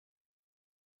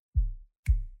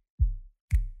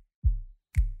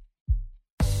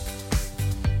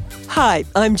Hi,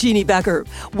 I'm Jeannie Becker.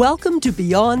 Welcome to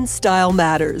Beyond Style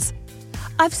Matters.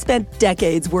 I've spent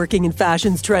decades working in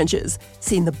fashion's trenches,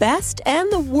 seen the best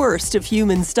and the worst of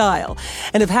human style,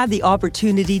 and have had the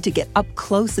opportunity to get up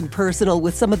close and personal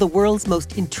with some of the world's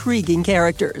most intriguing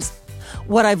characters.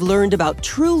 What I've learned about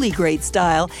truly great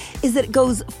style is that it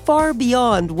goes far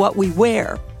beyond what we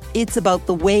wear. It's about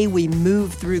the way we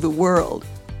move through the world.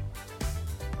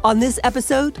 On this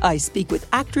episode, I speak with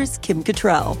actress Kim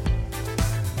Cattrall.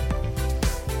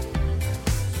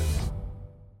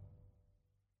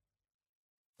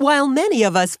 While many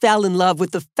of us fell in love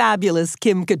with the fabulous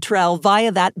Kim Cattrall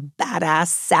via that badass,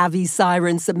 savvy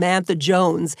siren Samantha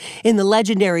Jones in the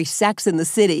legendary Sex and the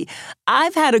City,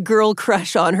 I've had a girl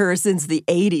crush on her since the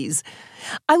 80s.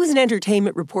 I was an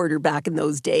entertainment reporter back in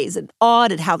those days and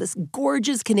awed at how this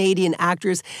gorgeous Canadian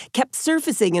actress kept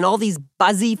surfacing in all these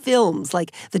buzzy films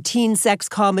like the teen sex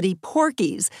comedy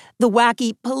Porky's, the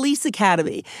wacky Police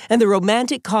Academy, and the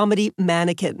romantic comedy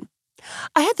Mannequin.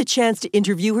 I had the chance to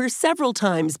interview her several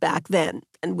times back then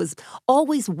and was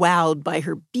always wowed by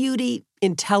her beauty,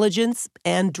 intelligence,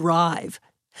 and drive.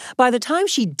 By the time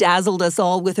she dazzled us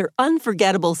all with her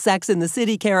unforgettable Sex and the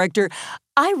City character,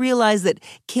 I realized that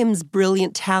Kim's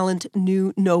brilliant talent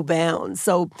knew no bounds,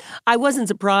 so I wasn't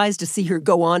surprised to see her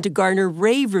go on to garner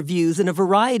rave reviews in a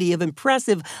variety of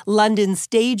impressive London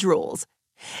stage roles.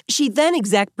 She then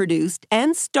exec-produced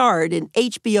and starred in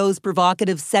HBO's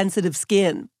provocative Sensitive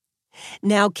Skin.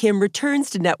 Now Kim returns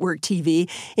to network TV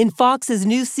in Fox's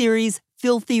new series,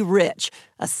 Filthy Rich,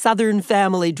 a Southern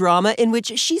family drama in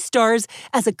which she stars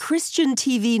as a Christian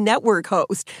TV network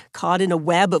host caught in a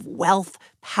web of wealth,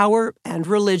 power, and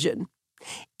religion.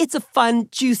 It's a fun,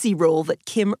 juicy role that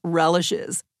Kim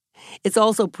relishes. It's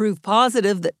also proof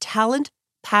positive that talent,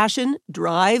 passion,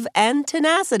 drive, and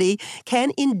tenacity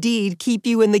can indeed keep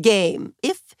you in the game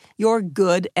if you're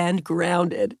good and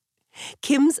grounded.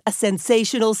 Kim's a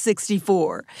sensational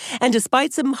 64, and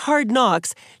despite some hard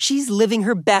knocks, she's living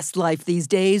her best life these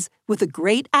days with a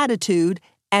great attitude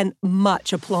and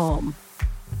much aplomb.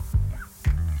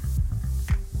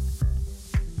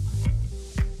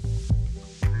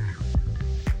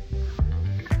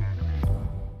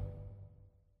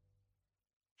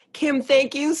 Kim,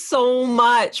 thank you so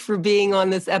much for being on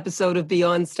this episode of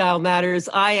Beyond Style Matters.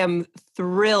 I am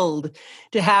thrilled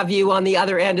to have you on the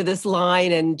other end of this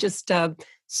line and just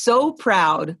so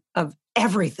proud of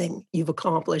everything you've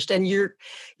accomplished. And you're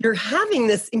having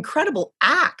this incredible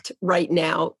act right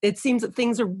now. It seems that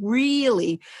things are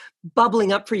really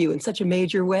bubbling up for you in such a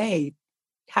major way.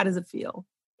 How does it feel?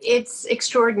 It's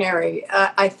extraordinary.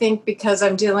 I think because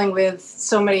I'm dealing with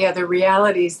so many other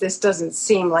realities, this doesn't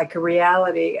seem like a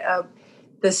reality.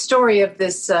 The story of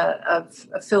this of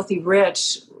Filthy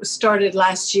Rich started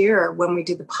last year when we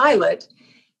did the pilot,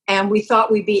 and we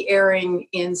thought we'd be airing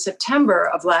in September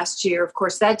of last year. Of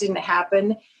course, that didn't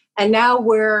happen, and now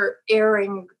we're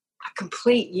airing a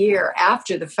complete year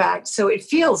after the fact. So it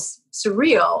feels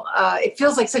surreal. It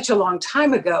feels like such a long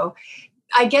time ago.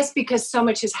 I guess because so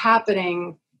much is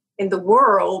happening in the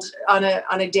world on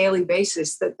a daily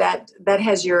basis that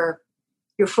has your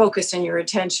focus and your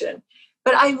attention.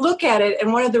 But I look at it,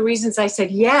 and one of the reasons I said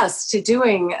yes to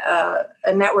doing a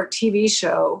network TV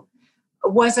show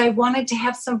was I wanted to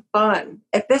have some fun.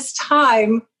 At this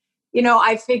time,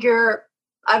 I figure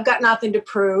I've got nothing to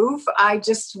prove. I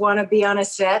just want to be on a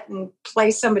set and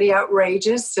play somebody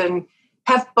outrageous and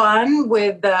have fun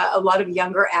with a lot of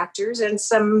younger actors and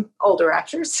some older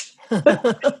actors.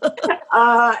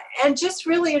 And just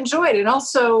really enjoyed it. And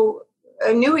also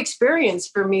a new experience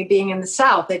for me being in the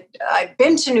South. I've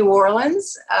been to New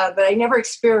Orleans, but I never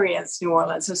experienced New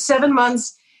Orleans. So 7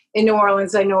 months in New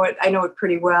Orleans, I know it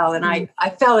pretty well. And I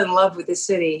fell in love with the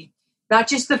city, not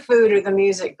just the food or the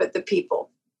music, but the people.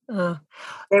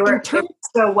 They were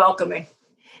so welcoming.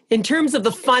 In terms of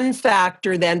the fun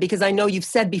factor then, because I know you've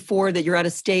said before that you're at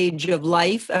a stage of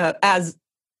life, as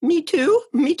me too.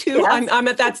 Yes. I'm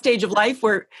at that stage of life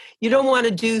where you don't want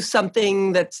to do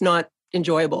something that's not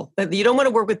enjoyable. You don't want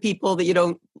to work with people that you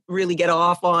don't really get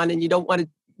off on, and you don't want to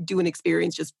do an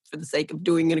experience just for the sake of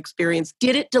doing an experience.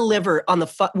 Did it deliver on the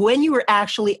fun when you were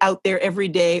actually out there every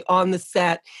day on the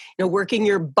set, working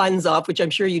your buns off, which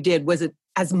I'm sure you did? Was it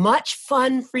as much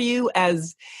fun for you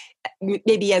as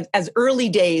maybe as early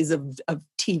days of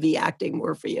TV acting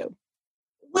were for you?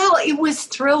 Well, it was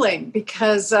thrilling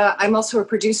because I'm also a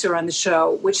producer on the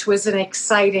show, which was an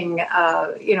exciting,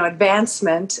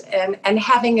 advancement and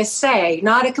having a say,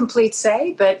 not a complete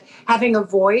say, but having a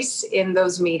voice in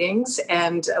those meetings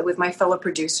and with my fellow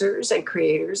producers and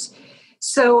creators.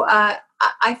 So I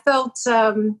felt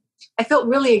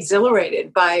really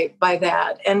exhilarated by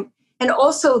that. And And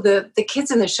also the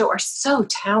kids in the show are so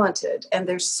talented and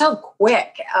they're so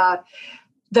quick.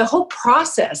 The whole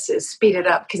process is speeded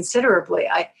up considerably.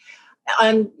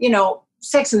 I'm,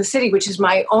 Sex and the City, which is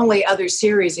my only other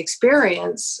series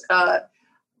experience,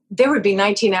 there would be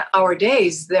 19-hour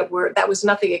days that was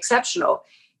nothing exceptional.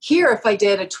 Here, if I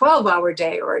did a 12-hour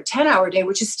day or a 10-hour day,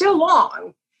 which is still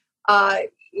long,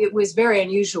 it was very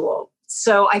unusual.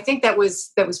 So I think that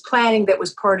was planning, that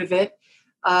was part of it.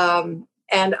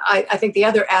 And I think the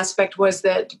other aspect was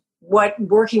that what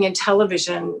working in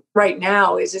television right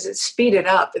now is it's speeded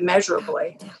up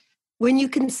immeasurably. When you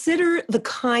consider the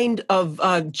kind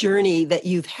of journey that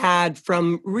you've had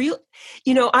from real,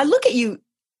 I look at you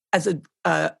as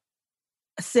a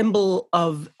symbol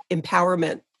of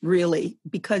empowerment, really,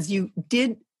 because you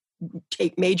did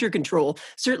take major control,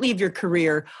 certainly of your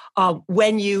career,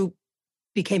 when you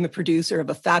became a producer of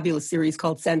a fabulous series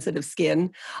called Sensitive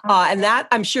Skin. And that,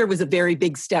 I'm sure, was a very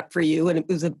big step for you. And it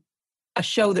was a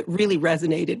show that really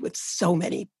resonated with so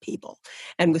many people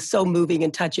and was so moving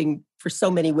and touching for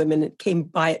so many women. It came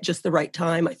by at just the right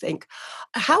time, I think.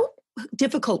 How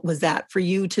difficult was that for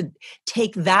you to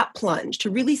take that plunge, to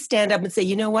really stand up and say,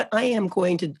 you know what, I am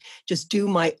going to just do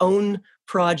my own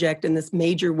project in this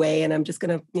major way, and I'm just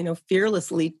going to,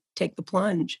 fearlessly take the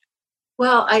plunge?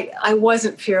 Well, I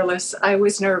wasn't fearless. I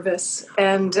was nervous.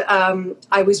 And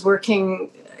I was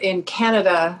working in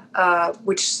Canada,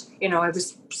 which, I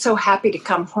was so happy to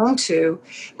come home to.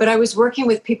 But I was working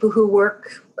with people who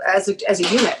work as a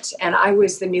unit, and I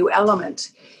was the new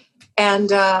element.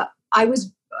 And I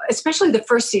was, especially the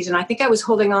first season, I think I was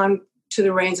holding on to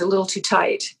the reins a little too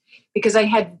tight because I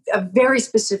had a very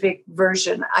specific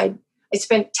version. I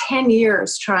spent 10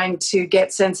 years trying to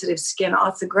get Sensitive Skin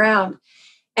off the ground.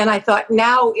 And I thought,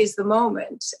 now is the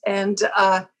moment. And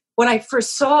when I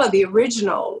first saw the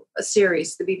original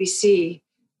series, the BBC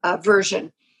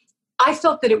version, I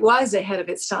felt that it was ahead of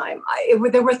its time.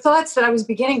 There were thoughts that I was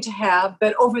beginning to have,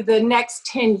 but over the next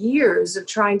 10 years of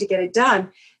trying to get it done,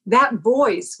 that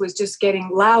voice was just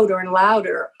getting louder and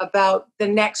louder about the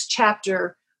next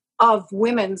chapter of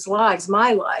women's lives,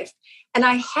 my life. And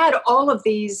I had all of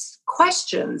these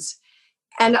questions.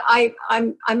 And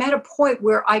I'm at a point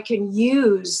where I can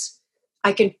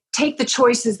take the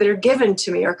choices that are given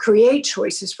to me or create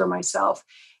choices for myself.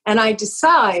 And I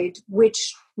decide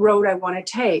which road I want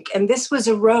to take. And this was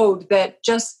a road that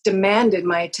just demanded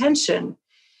my attention.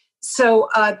 So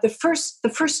the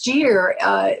first year,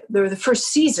 the first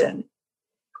season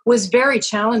was very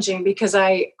challenging because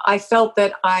I felt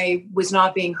that I was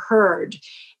not being heard.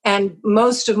 And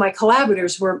most of my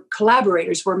collaborators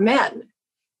were men.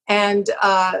 And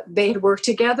they had worked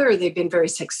together. They'd been very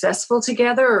successful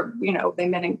together. They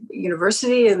met in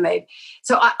university,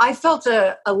 so I felt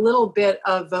a little bit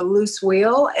of a loose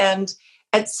wheel, and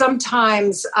at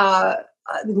sometimes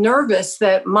nervous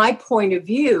that my point of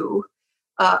view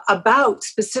about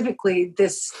specifically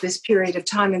this period of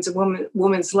time in a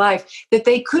woman's life that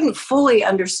they couldn't fully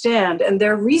understand, and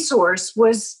their resource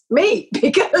was me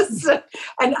because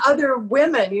and other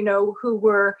women, who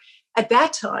were at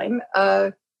that time.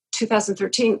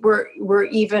 2013 were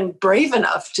even brave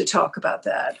enough to talk about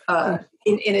that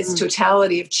in its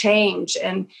totality of change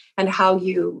and how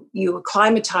you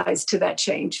acclimatize to that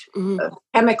change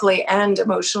chemically and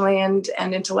emotionally and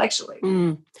intellectually.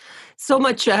 So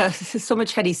much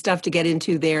heady stuff to get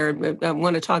into there. I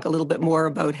want to talk a little bit more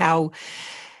about how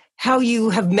you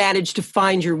have managed to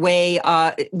find your way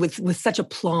with such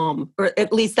aplomb, or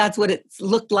at least that's what it's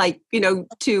looked like,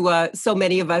 to so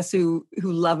many of us who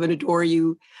love and adore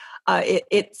you.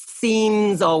 It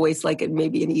seems always like it may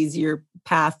be an easier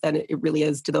path than it really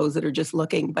is to those that are just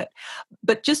looking. But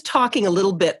just talking a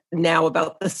little bit now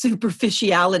about the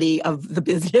superficiality of the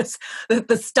business,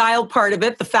 the style part of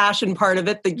it, the fashion part of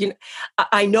it.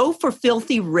 I know for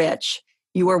Filthy Rich,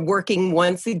 you are working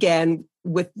once again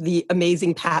with the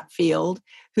amazing Pat Field,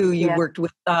 who you worked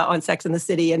with on Sex and the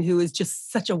City, and who is just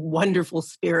such a wonderful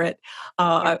spirit.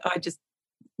 I just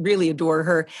really adore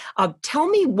her. Tell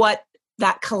me what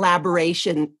that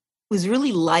collaboration was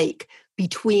really like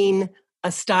between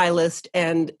a stylist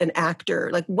and an actor.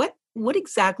 Like what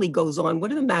exactly goes on?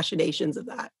 What are the machinations of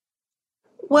that?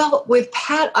 Well, with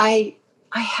Pat, we're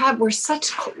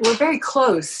very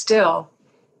close still.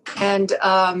 And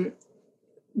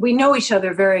we know each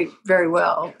other very, very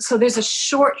well. So there's a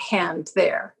shorthand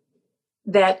there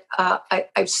that I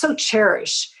so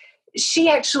cherish. She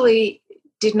actually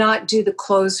did not do the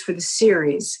clothes for the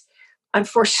series,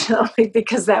 unfortunately,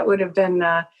 because that would have been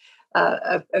a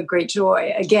great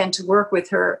joy, again, to work with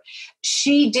her.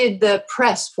 She did the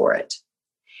press for it.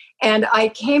 And I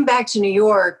came back to New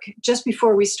York just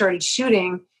before we started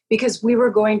shooting because we were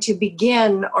going to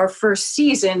begin our first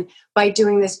season by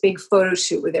doing this big photo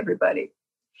shoot with everybody.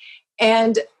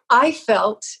 And I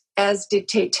felt, as did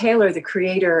Tate Taylor, the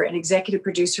creator and executive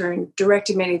producer and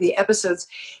directed many of the episodes,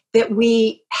 that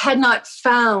we had not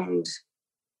found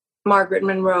Margaret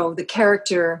Monroe, the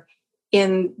character,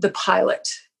 in the pilot.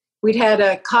 We'd had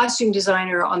a costume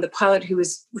designer on the pilot who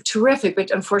was terrific,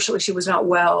 but unfortunately she was not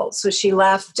well. So she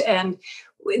left and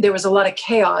there was a lot of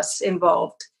chaos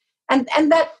involved. And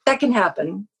that can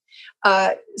happen.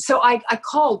 So I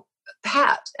called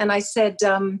Pat and I said,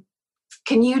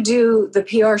 can you do the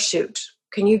PR shoot?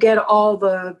 Can you get all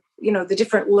the, the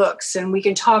different looks and we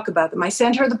can talk about them? I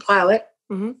sent her the pilot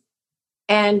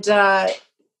and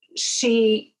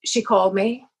she called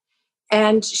me.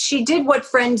 And she did what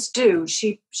friends do.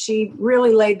 She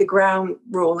really laid the ground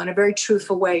rule in a very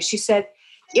truthful way. She said,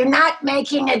 "You're not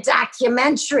making a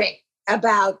documentary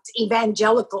about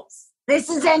evangelicals. This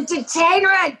is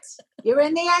entertainment. You're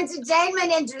in the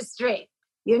entertainment industry.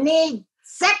 You need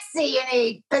sexy, you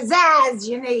need pizzazz,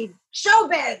 you need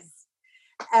showbiz."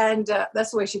 And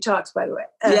that's the way she talks, by the way.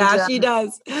 And, yeah, she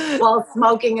does. While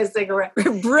smoking a cigarette.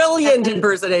 Brilliant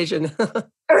impersonation.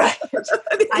 Right.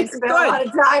 I spent a lot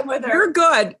of time with her. You're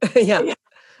good. Yeah.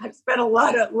 I've spent a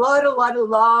lot of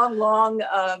long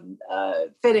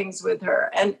fittings with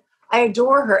her, and I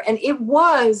adore her. And it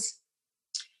was,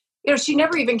 she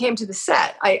never even came to the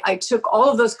set. I took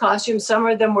all of those costumes. Some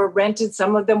of them were rented.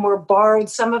 Some of them were borrowed.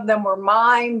 Some of them were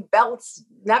mine, belts,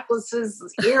 necklaces,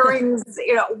 earrings,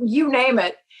 you name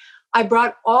it. I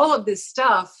brought all of this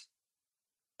stuff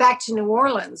back to New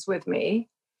Orleans with me.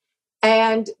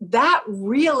 And that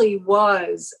really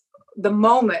was the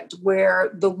moment where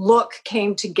the look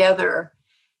came together.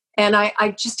 And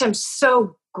I just am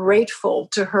so grateful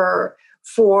to her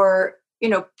for,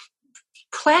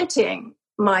 planting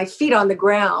my feet on the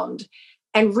ground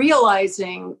and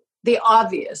realizing the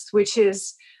obvious, which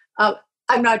is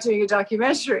I'm not doing a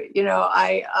documentary.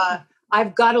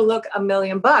 I've got to look $1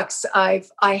 million.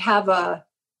 I have a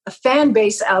fan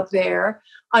base out there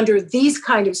under these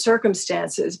kind of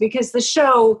circumstances, because the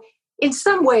show in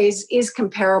some ways is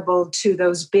comparable to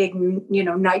those big,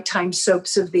 nighttime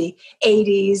soaps of the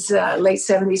 80s, late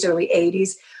 70s, early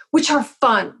 80s, which are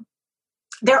fun.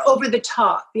 They're over the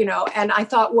top, and I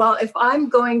thought, well, if I'm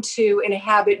going to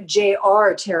inhabit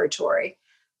JR territory,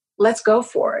 let's go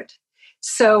for it.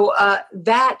 So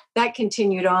that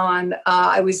continued on.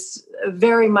 I was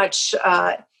very much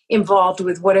involved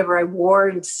with whatever I wore,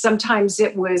 and sometimes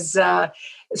it was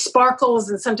sparkles,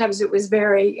 and sometimes it was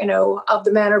very, of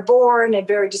the manner born and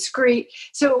very discreet.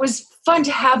 So it was fun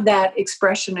to have that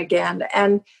expression again.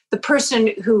 And the person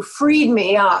who freed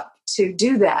me up to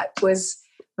do that was,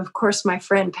 of course, my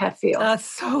friend Pat Field. That's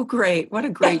so great. What a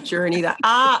great journey.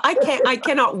 I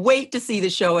cannot wait to see the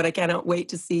show, and I cannot wait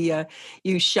to see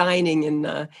you shining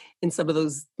in some of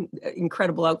those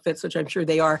incredible outfits, which I'm sure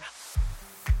they are.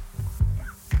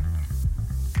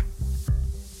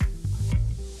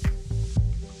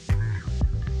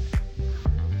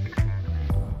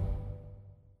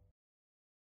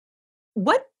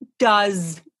 What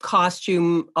does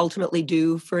costume ultimately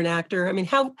do for an actor? I mean,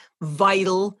 how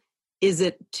vital is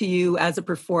it to you as a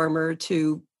performer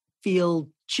to feel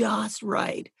just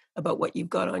right about what you've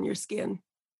got on your skin?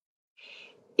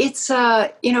 It's,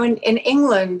 in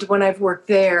England, when I've worked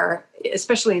there,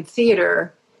 especially in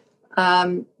theater,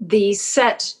 the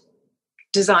set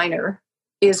designer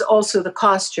is also the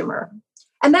costumer.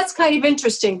 And that's kind of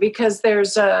interesting because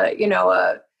there's a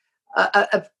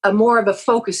more of a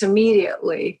focus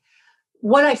immediately.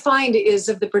 What I find is,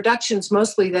 of the productions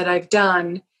mostly that I've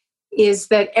done, is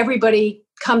that everybody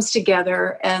comes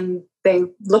together and they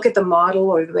look at the model,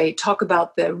 or they talk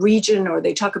about the region, or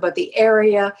they talk about the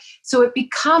area. So it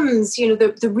becomes,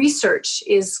 the research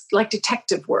is like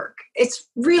detective work. It's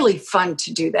really fun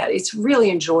to do that. It's really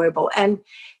enjoyable. And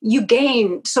you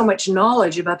gain so much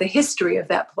knowledge about the history of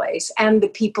that place and the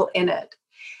people in it.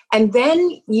 And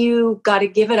then you got to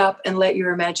give it up and let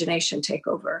your imagination take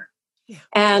over. Yeah.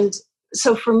 And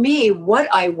so for me, what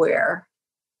I wear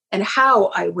and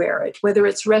how I wear it, whether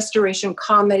it's restoration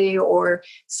comedy or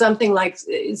something like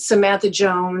Samantha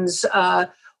Jones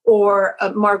or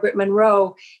Margaret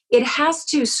Monroe, it has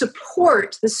to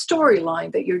support the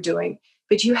storyline that you're doing,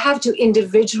 but you have to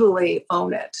individually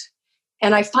own it.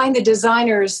 And I find the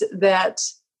designers that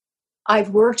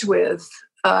I've worked with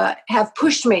have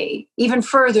pushed me even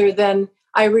further than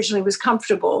I originally was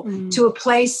comfortable, to a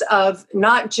place of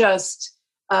not just,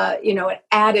 an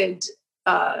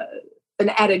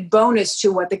added bonus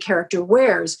to what the character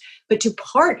wears, but to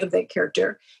part of that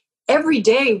character. Every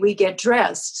day we get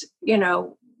dressed,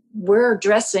 we're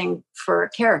dressing for a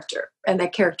character, and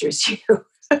that character is you.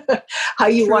 How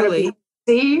you want to be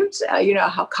perceived,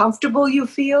 how comfortable you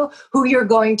feel, who you're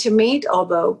going to meet,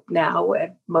 although now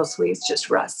mostly it's just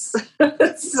Russ.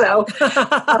 So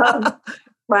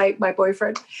my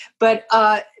boyfriend. But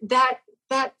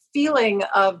that feeling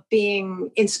of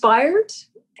being inspired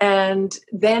and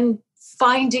then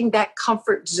finding that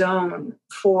comfort zone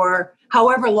for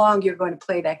however long you're going to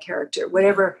play that character,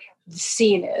 whatever the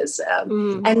scene is,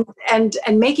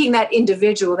 and making that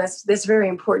individual. That's very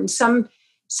important.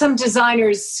 Some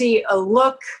designers see a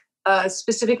look,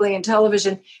 specifically in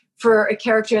television, for a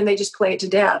character and they just play it to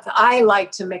death. I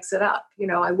like to mix it up.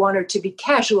 I want her to be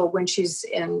casual when she's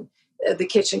in the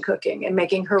kitchen cooking and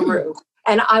making her roux.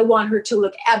 And I want her to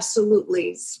look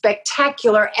absolutely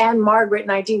spectacular. Anne Margaret,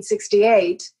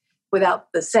 1968,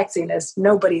 without the sexiness.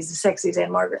 Nobody's as sexy as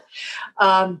Anne Margaret.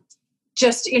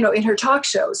 Just, in her talk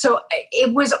show. So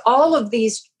it was all of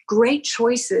these great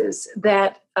choices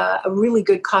that a really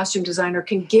good costume designer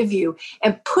can give you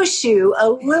and push you a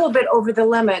little bit over the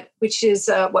limit, which is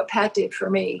what Pat did for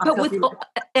me. But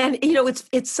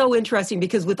it's so interesting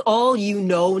because with all you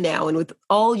know now and with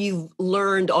all you've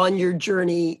learned on your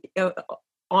journey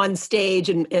on stage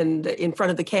and in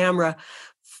front of the camera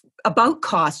about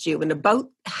costume and about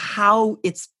how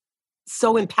it's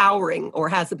so empowering or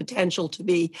has the potential to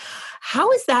be,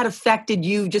 how has that affected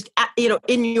you just,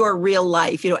 in your real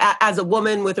life, as a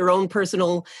woman with her own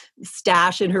personal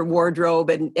stash in her wardrobe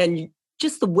and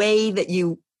just the way that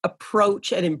you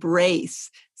approach and embrace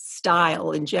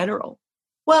style in general?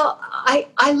 Well,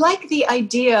 I like the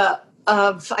idea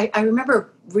of, I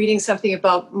remember reading something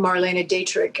about Marlene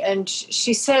Dietrich, and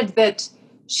she said that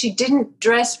she didn't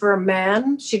dress for a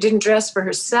man. She didn't dress for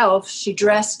herself. She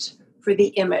dressed for the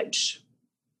image.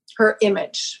 Her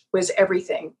image was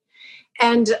everything.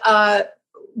 And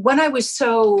when I was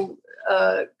so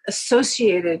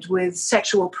associated with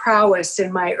sexual prowess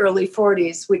in my early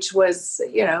 40s, which was,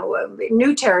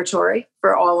 new territory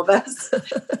for all of us,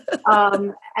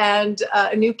 and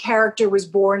a new character was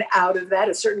born out of that,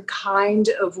 a certain kind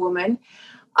of woman.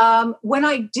 When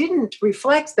I didn't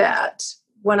reflect that,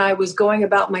 when I was going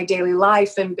about my daily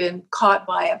life and been caught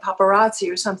by a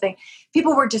paparazzi or something,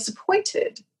 people were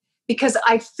disappointed because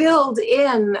I filled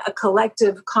in a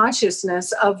collective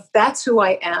consciousness of that's who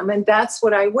I am and that's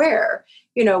what I wear.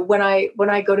 When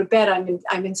I go to bed,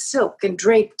 I'm in silk and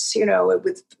draped,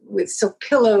 with silk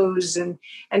pillows, and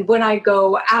when I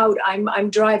go out, I'm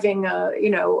driving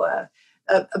a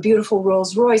beautiful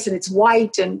Rolls Royce and it's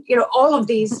white, and all of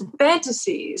these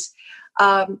fantasies.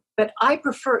 But I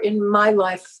prefer in my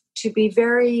life to be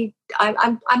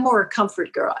I'm more a comfort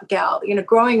gal.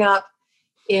 Growing up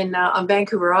on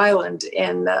Vancouver Island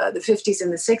in the 50s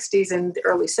and the 60s and the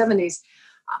early 70s,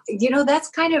 that's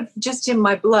kind of just in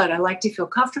my blood. I like to feel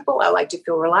comfortable. I like to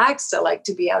feel relaxed. I like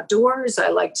to be outdoors. I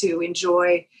like to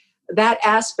enjoy that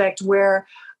aspect where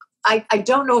I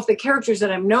don't know if the characters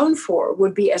that I'm known for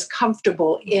would be as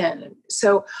comfortable in.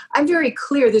 So I'm very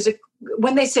clear.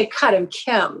 When they say cut, I'm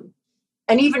Kim.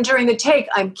 And even during the take,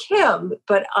 I'm Kim,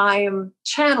 but I am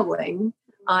channeling,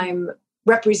 I'm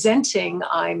representing,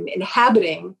 I'm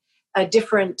inhabiting a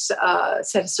different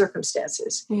set of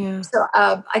circumstances. Yeah. So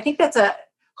I think that's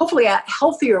hopefully a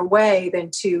healthier way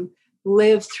than to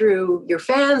live through your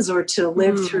fans or to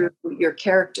live through your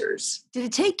characters. Did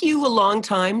it take you a long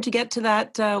time to get to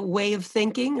that way of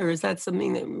thinking, or is that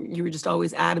something that you were just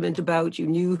always adamant about? You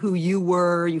knew who you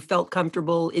were, you felt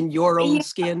comfortable in your own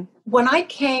skin? When I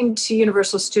came to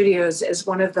Universal Studios as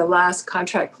one of the last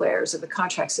contract players of the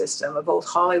contract system of old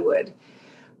Hollywood,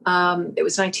 it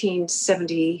was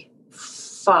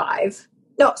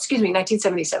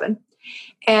 1977.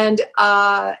 And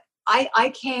I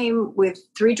came with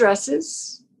 3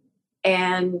 dresses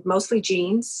and mostly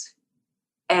jeans,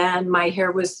 and my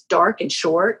hair was dark and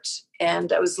short,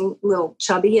 and I was a little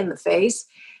chubby in the face.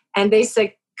 And they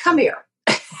said, "Come here."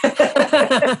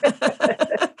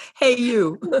 Hey,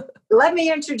 you. Let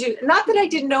me introduce, not that I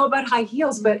didn't know about high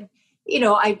heels, but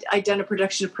I'd done a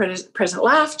production of Present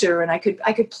Laughter, and I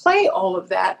could play all of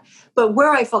that. But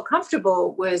where I felt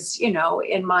comfortable was,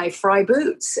 in my Frye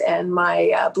boots and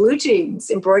my blue jeans,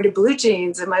 embroidered blue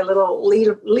jeans, and my little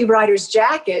Lee Rider's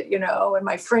jacket, and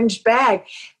my fringed bag.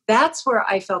 That's where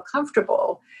I felt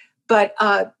comfortable. But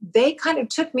they kind of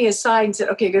took me aside and said,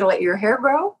 "Okay, you're going to let your hair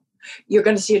grow. You're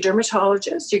going to see a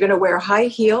dermatologist. You're going to wear high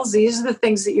heels. These are the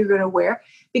things that you're going to wear."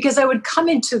 Because I would come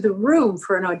into the room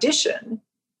for an audition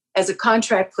as a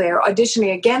contract player,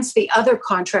 auditioning against the other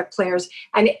contract players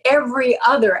and every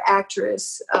other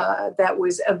actress that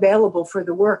was available for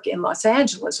the work in Los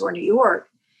Angeles or New York.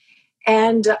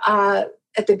 And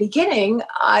at the beginning,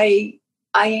 I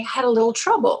I had a little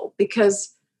trouble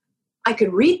because I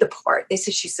could read the part. They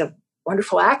said she's a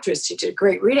wonderful actress. She did a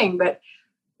great reading, but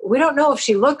we don't know if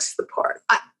she looks the part.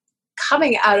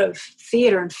 Coming out of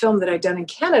theater and film that I'd done in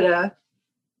Canada,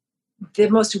 the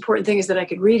most important thing is that I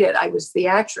could read it. I was the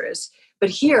actress. But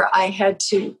here I had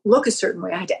to look a certain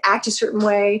way. I had to act a certain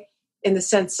way in the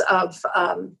sense of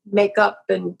makeup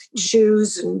and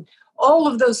shoes and all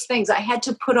of those things. I had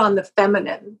to put on the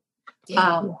feminine.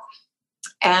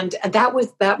 And that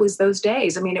was those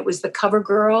days. I mean, it was the cover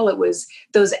girl. It was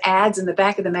those ads in the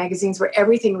back of the magazines where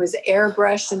everything was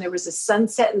airbrushed and there was a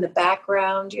sunset in the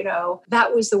background.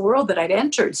 That was the world that I'd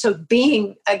entered. So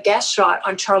being a guest shot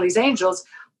on Charlie's Angels,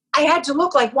 I had to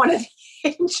look like one of the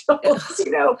angels,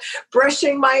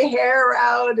 brushing my hair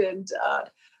out and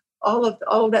all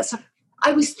of that stuff.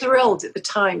 I was thrilled at the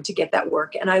time to get that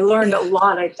work, and I learned a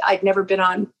lot. I'd never been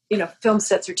on, film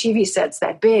sets or TV sets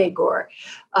that big, or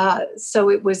so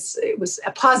it was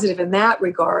a positive in that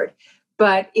regard,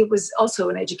 but it was also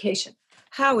an education.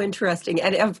 How interesting,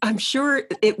 and I'm sure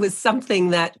it was something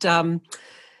that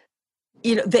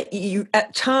that you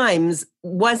at times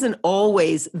wasn't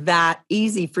always that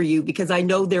easy for you, because I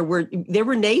know there were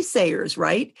naysayers,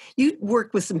 right? You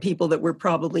worked with some people that were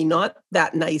probably not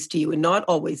that nice to you and not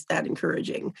always that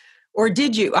encouraging. Or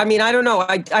did you? I mean, I don't know.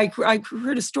 I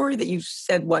heard a story that you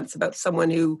said once about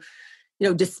someone who,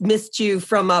 dismissed you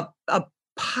from a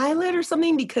pilot or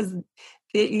something because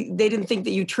they didn't think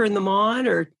that you turned them on,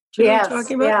 or do you know what I'm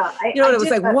talking about? Yeah. It was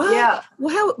like, what? Yeah.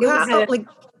 Well,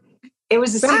 It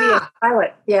was a CBS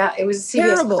pilot. Yeah, it was a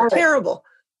CBS pilot. Terrible.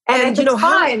 And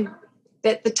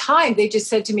at the time, they just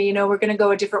said to me, we're going to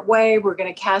go a different way. We're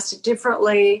going to cast it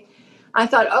differently. I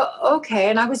thought, oh, okay.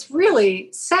 And I was really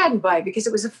saddened by it because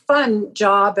it was a fun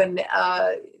job, and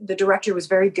the director was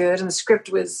very good, and the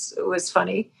script was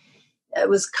funny. It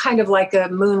was kind of like a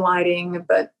moonlighting,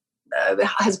 but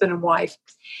husband and wife.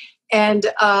 And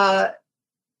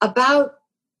about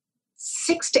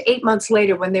 6 to 8 months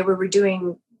later, when they were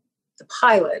redoing the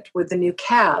pilot with the new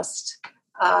cast,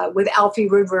 with Alfie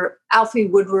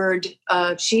Woodward,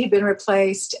 she had been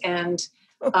replaced, and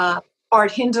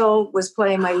Art Hindle was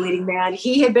playing my leading man.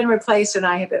 He had been replaced, and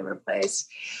I had been replaced.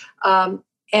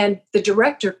 And the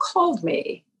director called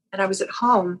me, and I was at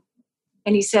home,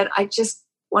 and he said, "I just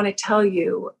want to tell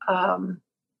you,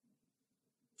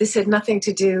 this had nothing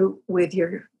to do with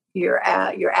your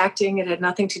acting. It had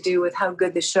nothing to do with how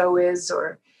good the show is,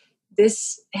 or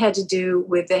this had to do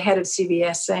with the head of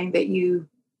CBS saying that you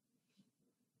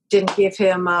didn't give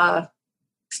him a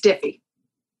stiffy."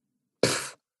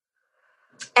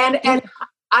 And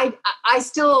I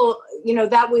still,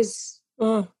 that was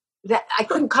that I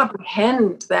couldn't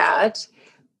comprehend that,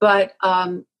 but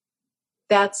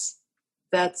that's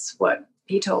what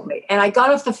he told me. And I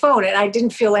got off the phone, and I didn't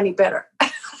feel any better.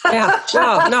 Yeah.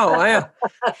 No.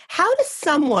 How does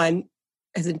someone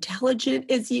as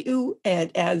intelligent as you,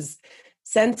 and as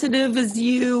sensitive as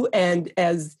you, and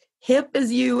as hip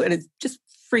as you, and as just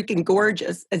freaking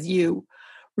gorgeous as you,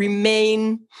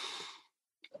 remain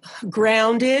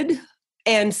grounded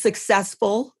and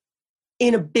successful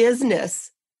in a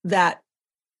business that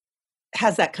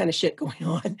has that kind of shit going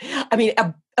on? I mean,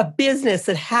 a business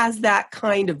that has that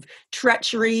kind of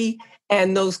treachery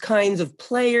and those kinds of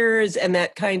players and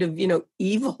that kind of,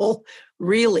 evil,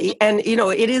 really. And,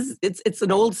 it's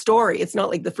an old story. It's not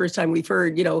like the first time we've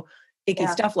heard, icky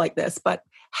stuff like this. But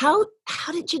how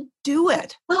did you do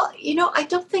it? Well, I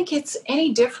don't think it's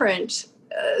any different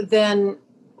than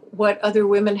what other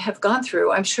women have gone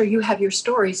through. I'm sure you have your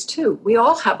stories too. We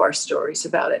all have our stories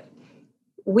about it.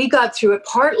 We got through it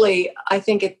partly, I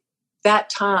think, at that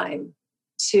time.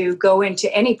 To go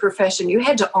into any profession, you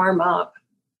had to arm up.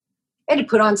 You had to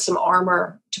put on some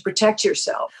armor to protect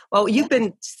yourself. Well, you've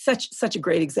been such a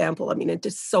great example. I mean,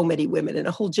 just so many women, and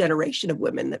a whole generation of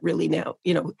women that really now,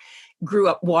 grew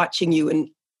up watching you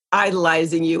and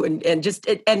idolizing you, and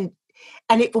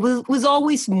it was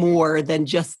always more than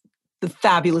just the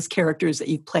fabulous characters that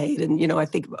you played. And, I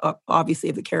think obviously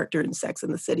of the character in Sex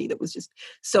and the City that was just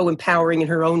so empowering in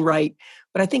her own right.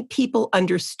 But I think people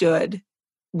understood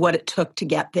what it took to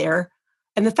get there.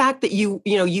 And the fact that you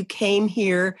came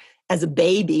here as a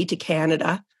baby to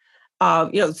Canada,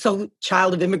 so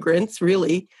child of immigrants,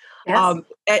 really, yes.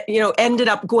 Ended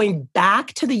up going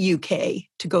back to the UK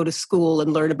to go to school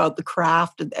and learn about the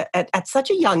craft at such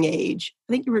a young age.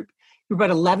 I think you were about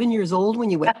 11 years old when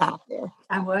you went back there.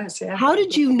 I was, yeah. How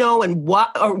did you know, and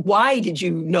why did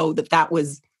you know that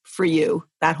was for you,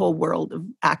 that whole world of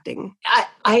acting?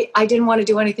 I didn't want to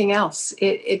do anything else.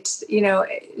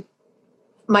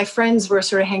 My friends were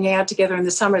sort of hanging out together in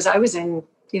the summers. I was in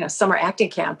summer acting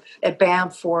camp at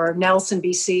Banff or Nelson,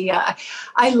 BC.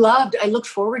 I looked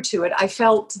forward to it. I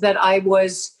felt that I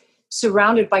was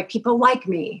surrounded by people like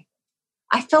me.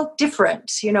 I felt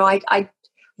different. I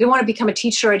didn't want to become a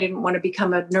teacher. I didn't want to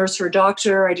become a nurse or a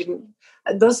doctor.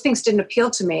 Those things didn't appeal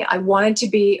to me. I wanted to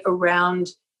be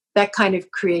around that kind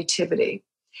of creativity.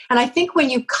 And I think when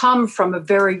you come from a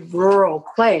very rural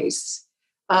place,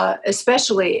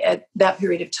 especially at that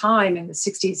period of time in the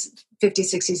 60s,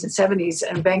 50s, 60s, and 70s,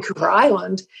 and Vancouver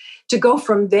Island, to go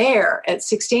from there at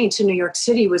 16 to New York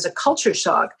City was a culture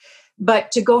shock.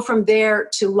 But to go from there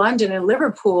to London and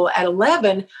Liverpool at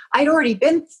 11, I'd already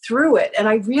been through it. And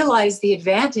I realized the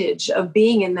advantage of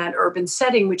being in that urban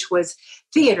setting, which was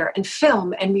theater and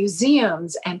film and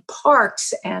museums and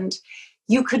parks, and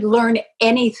you could learn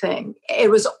anything. It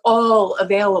was all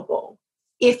available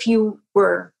if you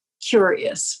were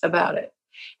curious about it.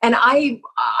 And I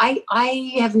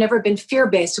have never been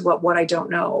fear-based about what I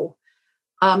don't know.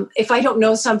 If I don't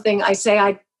know something, I say,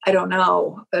 I don't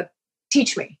know.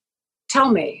 Teach me. Tell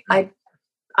me. I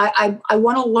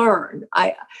want to learn.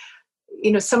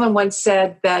 Someone once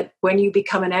said that when you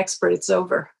become an expert, it's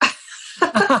over.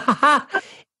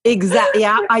 Exactly.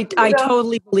 Yeah, I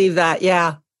totally believe that.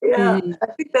 Yeah. Yeah. I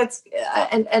think that's,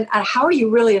 and how are you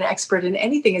really an expert in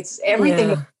anything? It's everything.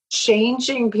 Yeah.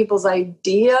 Changing people's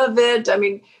idea of it. I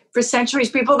mean, for centuries,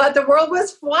 people thought the world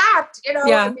was flat.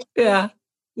 Yeah. Yeah.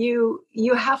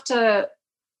 You have to.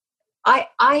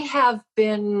 I have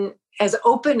been as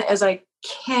open as I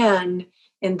can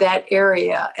in that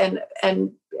area,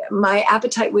 and my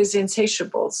appetite was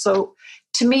insatiable. So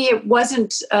to me, it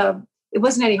wasn't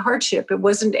any hardship. It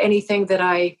wasn't anything that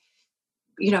I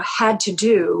had to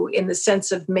do in the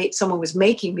sense of someone was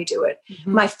making me do it.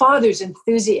 Mm-hmm. My father's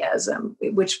enthusiasm,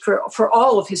 which for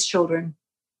all of his children,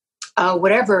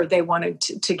 whatever they wanted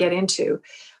to get into,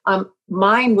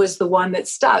 mine was the one that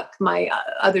stuck. My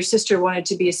other sister wanted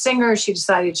to be a singer. She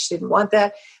decided she didn't want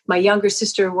that. My younger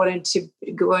sister wanted to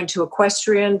go into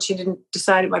equestrian. She didn't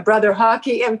decide. My brother,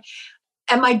 hockey. And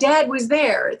my dad was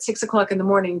there at 6:00 in the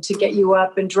morning to get you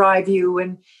up and drive you.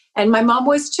 And my mom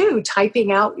was too,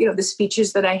 typing out, the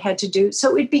speeches that I had to do.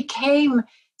 So it became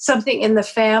something in the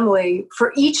family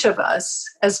for each of us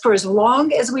for as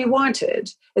long as we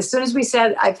wanted. As soon as we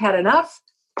said, I've had enough.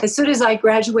 As soon as I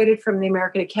graduated from the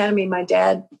American Academy, my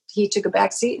dad, he took a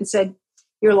back seat and said,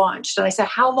 you're launched. And I said,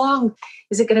 how long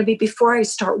is it going to be before I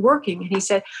start working? And he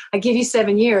said, I give you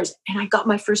 7 years. And I got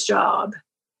my first job.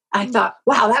 I thought,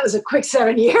 wow, that was a quick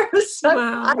 7 years.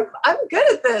 Wow. I'm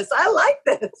good at this. I like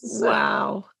this.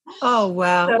 Wow. Oh,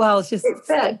 wow. So, well, it's just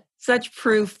such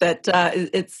proof that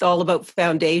it's all about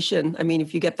foundation. I mean,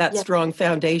 if you get that strong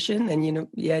foundation and,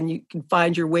 and you can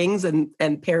find your wings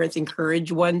and parents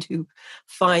encourage one to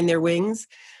find their wings.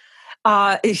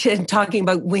 And talking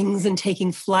about wings and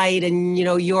taking flight and,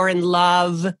 you're in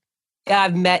love. Yeah,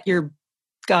 I've met your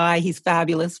guy. He's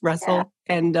fabulous, Russell. Yeah.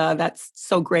 And that's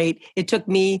so great. It took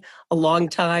me a long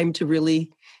time to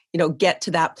really, get to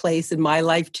that place in my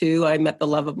life too. I met the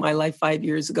love of my life 5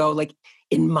 years ago, like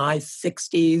in my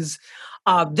 60s.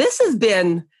 This has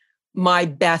been my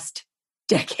best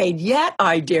decade yet,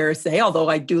 I dare say, although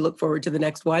I do look forward to the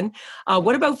next one.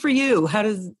 What about for you? How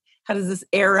does this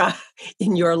era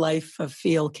in your life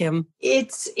feel, Kim?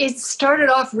 It started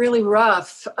off really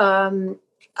rough.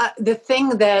 The thing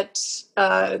that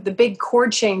the big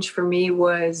chord change for me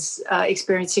was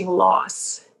experiencing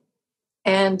loss.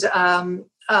 And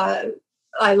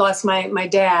I lost my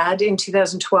dad in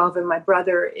 2012 and my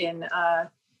brother in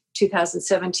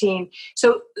 2017.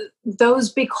 So those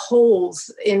big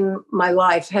holes in my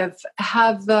life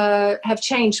have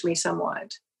changed me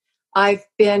somewhat. I've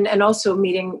been, and also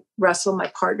meeting Russell, my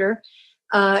partner,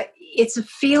 it's a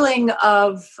feeling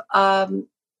of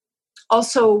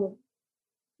also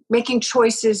making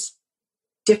choices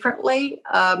differently,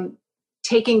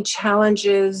 taking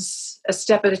challenges a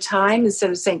step at a time instead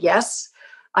of saying, yes,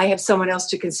 I have someone else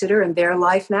to consider in their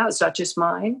life now. It's not just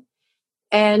mine.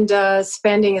 And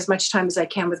spending as much time as I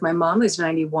can with my mom, who's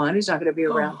 91, who's not going to be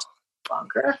around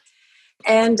longer.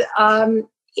 And,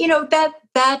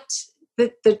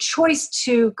 the choice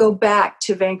to go back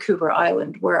to Vancouver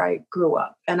Island, where I grew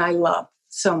up and I love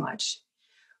so much,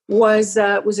 was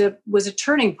a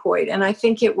turning point. And I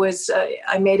think it was,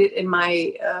 I made it in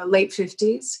my late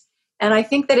 50s. And I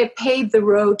think that it paved the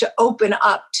road to open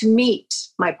up to meet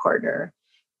my partner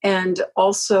and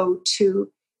also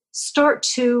to start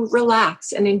to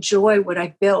relax and enjoy what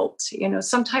I built.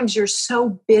 Sometimes you're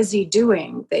so busy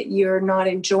doing that you're not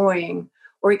enjoying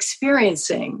or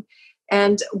experiencing.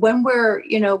 And when we're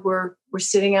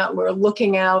sitting out, we're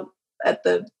looking out at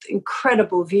the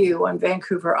incredible view on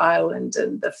Vancouver Island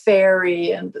and the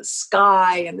ferry and the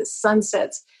sky and the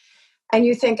sunsets. And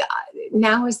you think,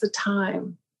 now is the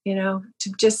time, to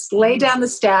just lay down the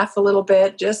staff a little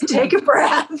bit, just take a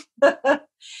breath.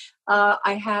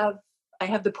 I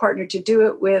have the partner to do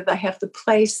it with. I have the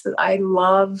place that I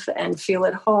love and feel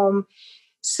at home.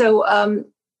 So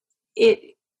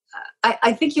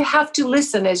I think you have to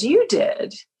listen, as you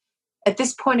did, at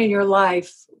this point in your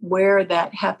life, where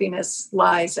that happiness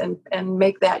lies, and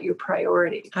make that your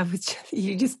priority.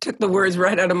 You just took the words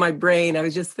right out of my brain. I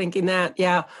was just thinking that,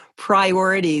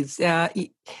 priorities.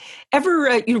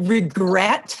 Ever you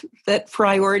regret that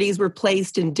priorities were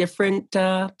placed in different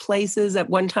places at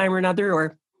one time or another,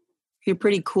 or you're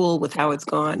pretty cool with how it's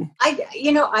gone?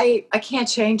 I can't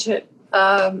change it.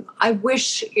 I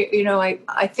wish,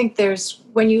 I think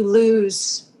when you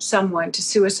lose someone to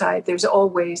suicide, there's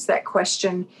always that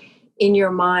question in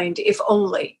your mind, if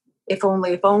only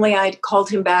I'd called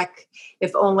him back,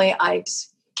 if only I'd,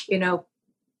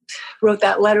 wrote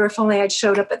that letter, if only I'd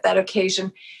showed up at that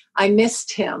occasion. I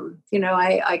missed him.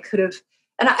 I could have,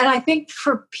 and I think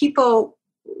for people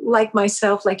like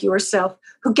myself, like yourself,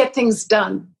 who get things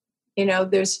done,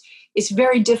 it's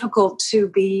very difficult to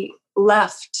be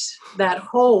left that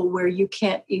hole where you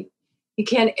can't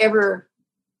ever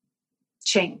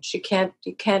change. You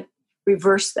can't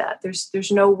reverse that.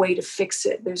 There's no way to fix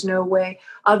it. There's no way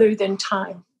other than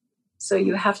time. So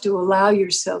you have to allow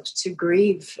yourself to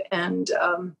grieve, and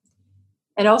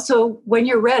also when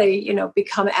you're ready,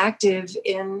 become active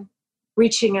in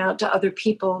reaching out to other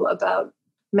people about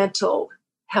mental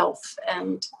health.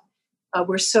 And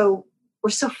we're so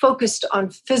focused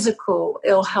on physical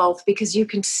ill health because you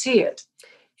can see it.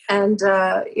 And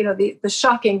the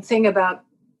shocking thing about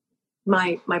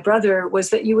my brother was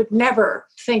that you would never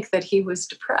think that he was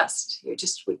depressed. You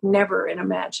just would never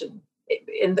imagine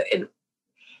in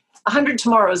 100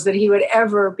 tomorrows that he would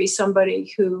ever be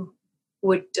somebody who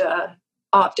would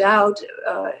opt out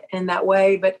in that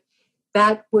way. But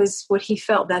that was what he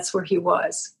felt. That's where he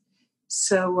was.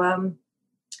 So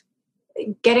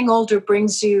getting older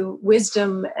brings you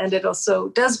wisdom, and it also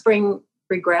does bring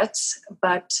regrets,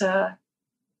 but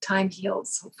time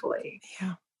heals, hopefully.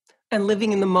 Yeah. And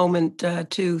living in the moment,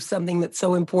 too, something that's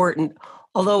so important.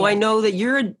 Although I know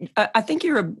that I think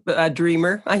you're a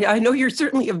dreamer. I know you're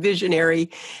certainly a visionary.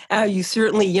 You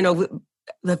certainly,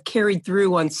 have carried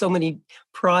through on so many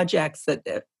projects that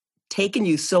have taken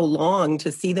you so long to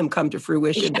see them come to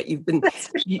fruition. But you've been,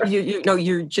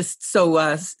 you're just so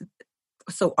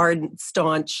ardent,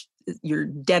 staunch. You're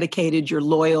dedicated. You're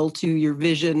loyal to your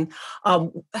vision.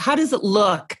 How does it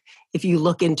look if you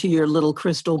look into your little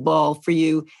crystal ball for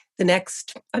you? The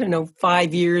next,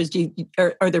 5 years,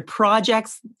 are there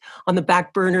projects on the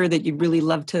back burner that you'd really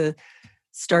love to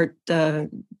start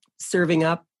serving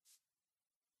up?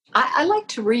 I like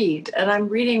to read, and I'm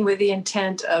reading with the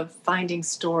intent of finding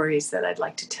stories that I'd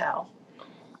like to tell.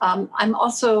 I'm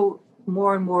also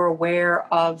more and more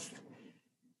aware of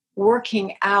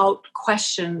working out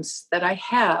questions that I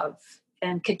have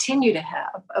and continue to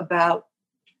have about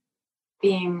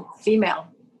being female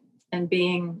and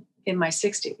being in my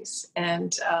 60s,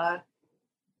 and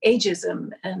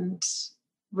ageism and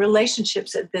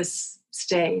relationships at this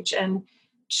stage, and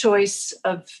choice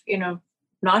of,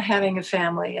 not having a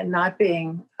family and not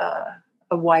being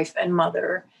a wife and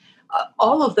mother.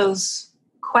 All of those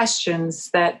questions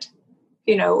that,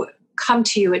 come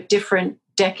to you at different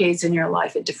decades in your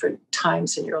life, at different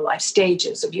times in your life,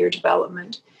 stages of your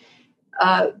development.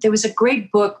 There was a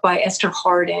great book by Esther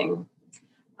Harding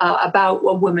about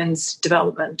a woman's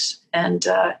development. And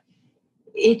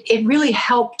it really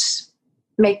helped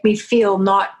make me feel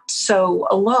not so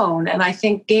alone. And I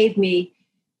think gave me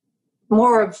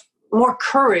more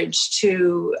courage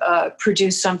to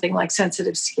produce something like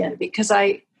Sensitive Skin, because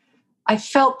I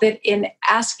felt that in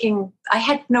asking, I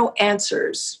had no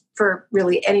answers for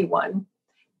really anyone,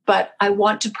 but I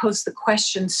want to pose the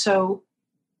question so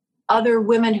other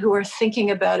women who are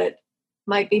thinking about it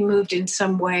might be moved in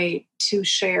some way to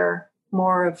share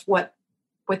more of what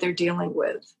they're dealing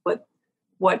with,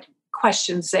 what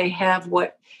questions they have,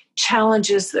 what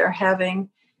challenges they're having.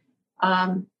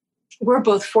 We're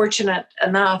both fortunate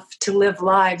enough to live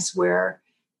lives where,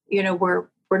 we're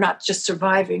not just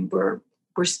surviving, we're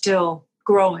still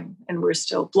growing, and we're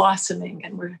still blossoming,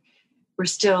 and we're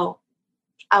still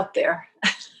out there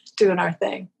doing our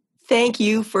thing. Thank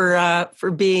you for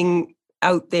being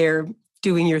out there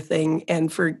doing your thing,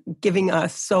 and for giving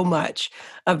us so much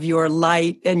of your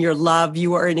light and your love.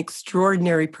 You are an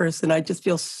extraordinary person. I just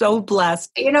feel so blessed.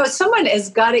 Someone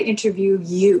has got to interview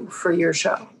you for your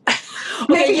show.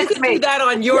 Okay, you can do that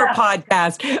on your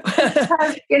podcast.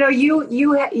 Because,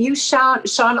 you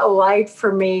shone a light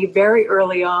for me very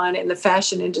early on in the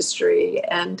fashion industry,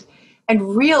 and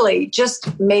really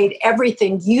just made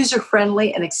everything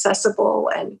user-friendly and accessible,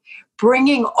 and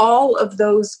bringing all of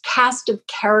those cast of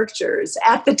characters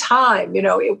at the time.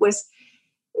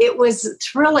 It was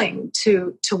thrilling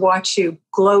to watch you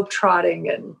globetrotting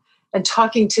and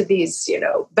talking to these,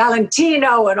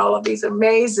 Valentino and all of these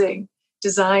amazing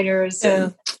designers.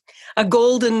 Yeah. A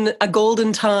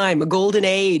golden time, a golden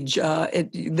age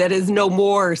that is no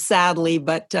more, sadly,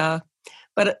 but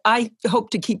I hope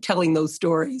to keep telling those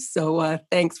stories. So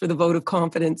thanks for the vote of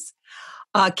confidence.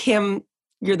 Kim,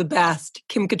 you're the best.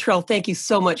 Kim Cattrall, thank you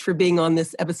so much for being on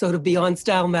this episode of Beyond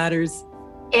Style Matters.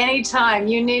 Anytime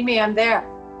you need me, I'm there.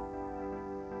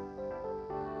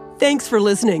 Thanks for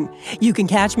listening. You can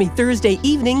catch me Thursday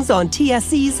evenings on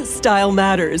TSC's Style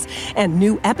Matters, and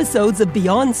new episodes of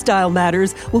Beyond Style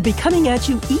Matters will be coming at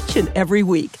you each and every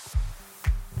week.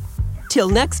 Till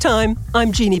next time,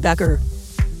 I'm Jeannie Becker.